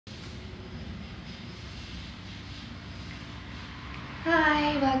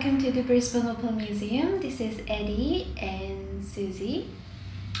Hi, welcome to the Brisbane Opal Museum. This is Eddie and Susie.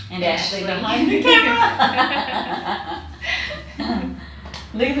 And Ashley behind the camera.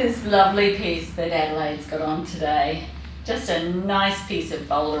 Look at this lovely piece that Adelaide's got on today. Just a nice piece of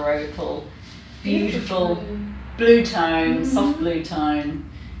Boulder Opal. Beautiful blue tone, soft blue tone.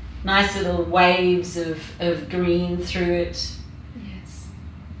 Nice little waves of green through it. Yes.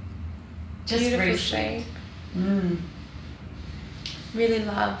 Just Beautiful very shape. Really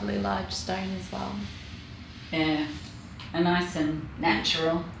lovely large stone as well. Yeah, a nice and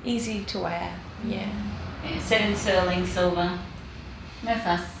natural. Easy to wear. Yeah. Set in sterling silver. No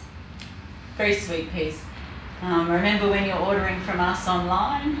fuss. Very sweet piece. Remember, when you're ordering from us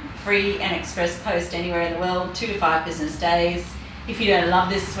online, free and express post anywhere in the world, 2 to 5 business days. If you don't love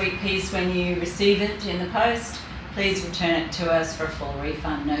this sweet piece when you receive it in the post, please return it to us for a full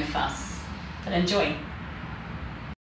refund. No fuss. But enjoy.